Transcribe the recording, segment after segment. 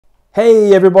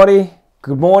Hey everybody,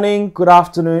 good morning, good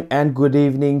afternoon and good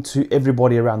evening to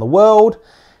everybody around the world.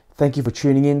 Thank you for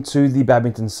tuning in to the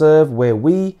Badminton Serve where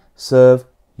we serve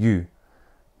you.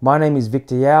 My name is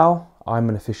Victor Yao, I'm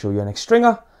an official Yonex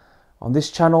stringer. On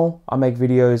this channel I make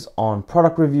videos on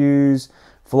product reviews,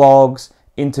 vlogs,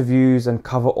 interviews and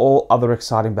cover all other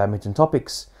exciting badminton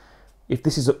topics. If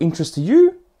this is of interest to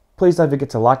you, please don't forget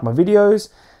to like my videos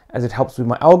as it helps with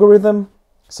my algorithm,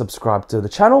 subscribe to the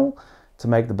channel to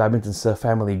make the Badminton Serve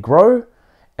family grow,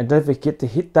 and don't forget to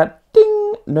hit that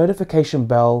ding notification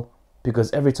bell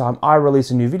because every time I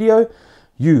release a new video,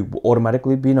 you will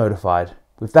automatically be notified.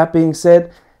 With that being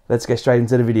said, let's get straight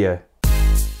into the video.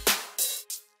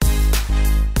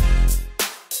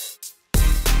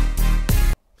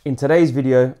 In today's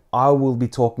video, I will be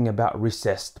talking about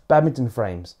recessed badminton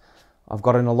frames. I've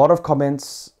gotten a lot of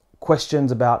comments,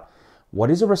 questions about what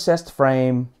is a recessed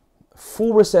frame,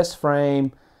 full recessed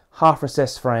frame, half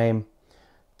recessed frame.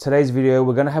 Today's video,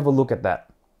 we're going to have a look at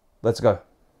that. Let's go.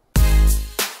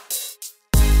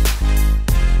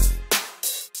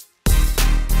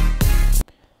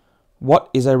 What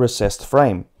is a recessed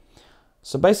frame?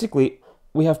 So basically,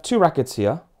 we have two rackets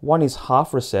here. One is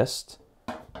half recessed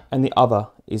and the other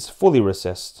is fully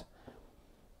recessed.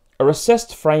 A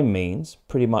recessed frame means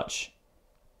pretty much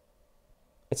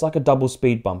it's like a double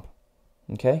speed bump.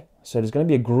 Okay, so there's going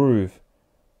to be a groove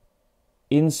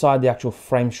inside the actual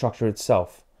frame structure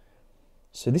itself.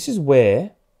 So this is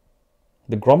where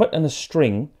the grommet and the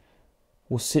string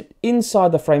will sit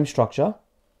inside the frame structure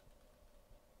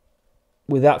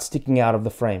without sticking out of the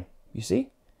frame. You see?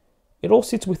 It all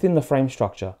sits within the frame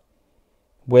structure.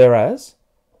 Whereas,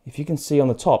 if you can see on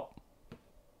the top,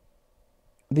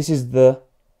 this is the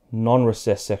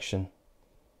non-recessed section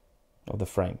of the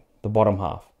frame, the bottom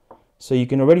half. So you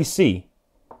can already see,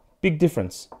 big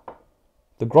difference.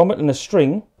 The grommet and the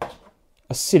string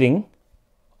are sitting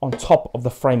on top of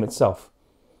the frame itself.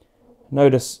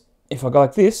 Notice if I go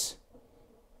like this,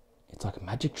 it's like a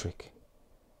magic trick.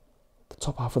 The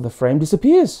top half of the frame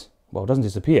disappears. Well, it doesn't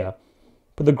disappear,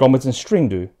 but the grommets and string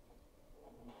do.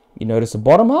 You notice the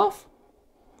bottom half,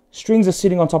 strings are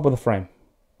sitting on top of the frame.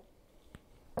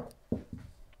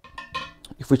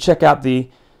 If we check out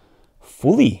the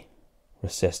fully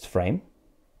recessed frame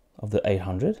of the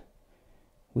 800,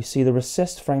 we see the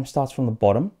recessed frame starts from the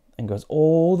bottom and goes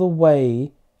all the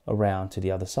way around to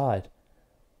the other side.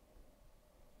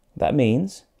 That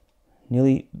means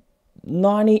nearly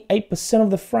 98% of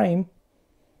the frame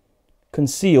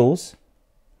conceals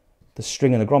the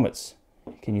string and the grommets.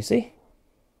 Can you see?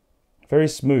 Very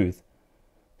smooth.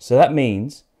 So that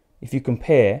means if you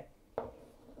compare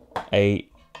a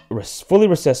fully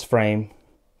recessed frame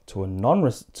to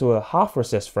a half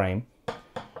recessed frame,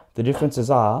 the differences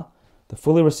are the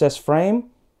fully recessed frame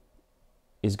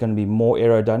is going to be more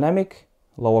aerodynamic,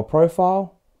 lower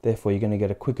profile, therefore you're going to get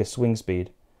a quicker swing speed.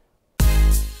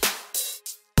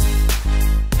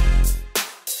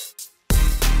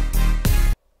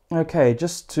 Okay,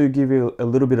 just to give you a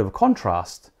little bit of a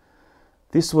contrast,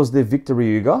 this was the Victor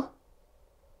Yuga.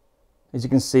 As you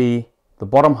can see, the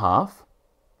bottom half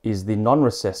is the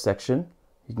non-recessed section.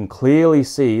 You can clearly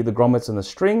see the grommets and the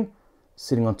string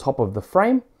sitting on top of the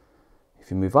frame.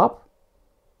 If you move up,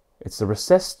 it's the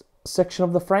recessed section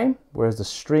of the frame, whereas the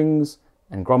strings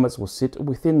and grommets will sit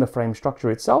within the frame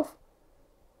structure itself.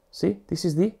 See, this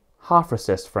is the half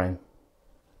recessed frame.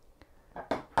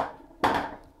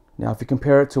 Now, if you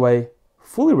compare it to a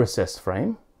fully recessed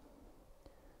frame,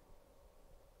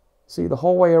 see the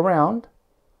whole way around,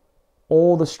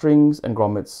 all the strings and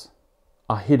grommets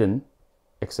are hidden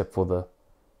except for the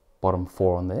bottom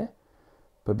four on there.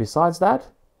 But besides that,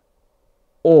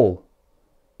 all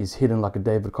is hidden like a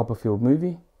David Copperfield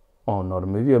movie. Oh, not a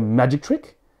movie, a magic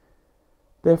trick.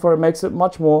 Therefore, it makes it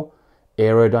much more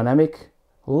aerodynamic,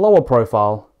 lower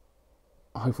profile.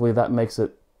 Hopefully that makes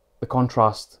it, the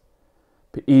contrast,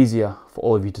 a bit easier for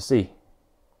all of you to see.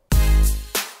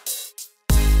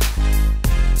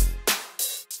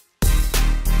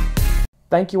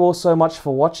 Thank you all so much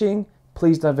for watching.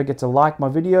 Please don't forget to like my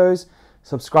videos,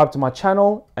 subscribe to my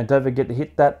channel, and don't forget to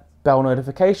hit that bell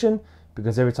notification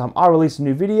because every time I release a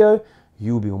new video,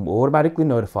 you'll be automatically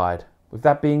notified. With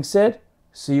that being said,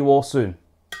 see you all soon.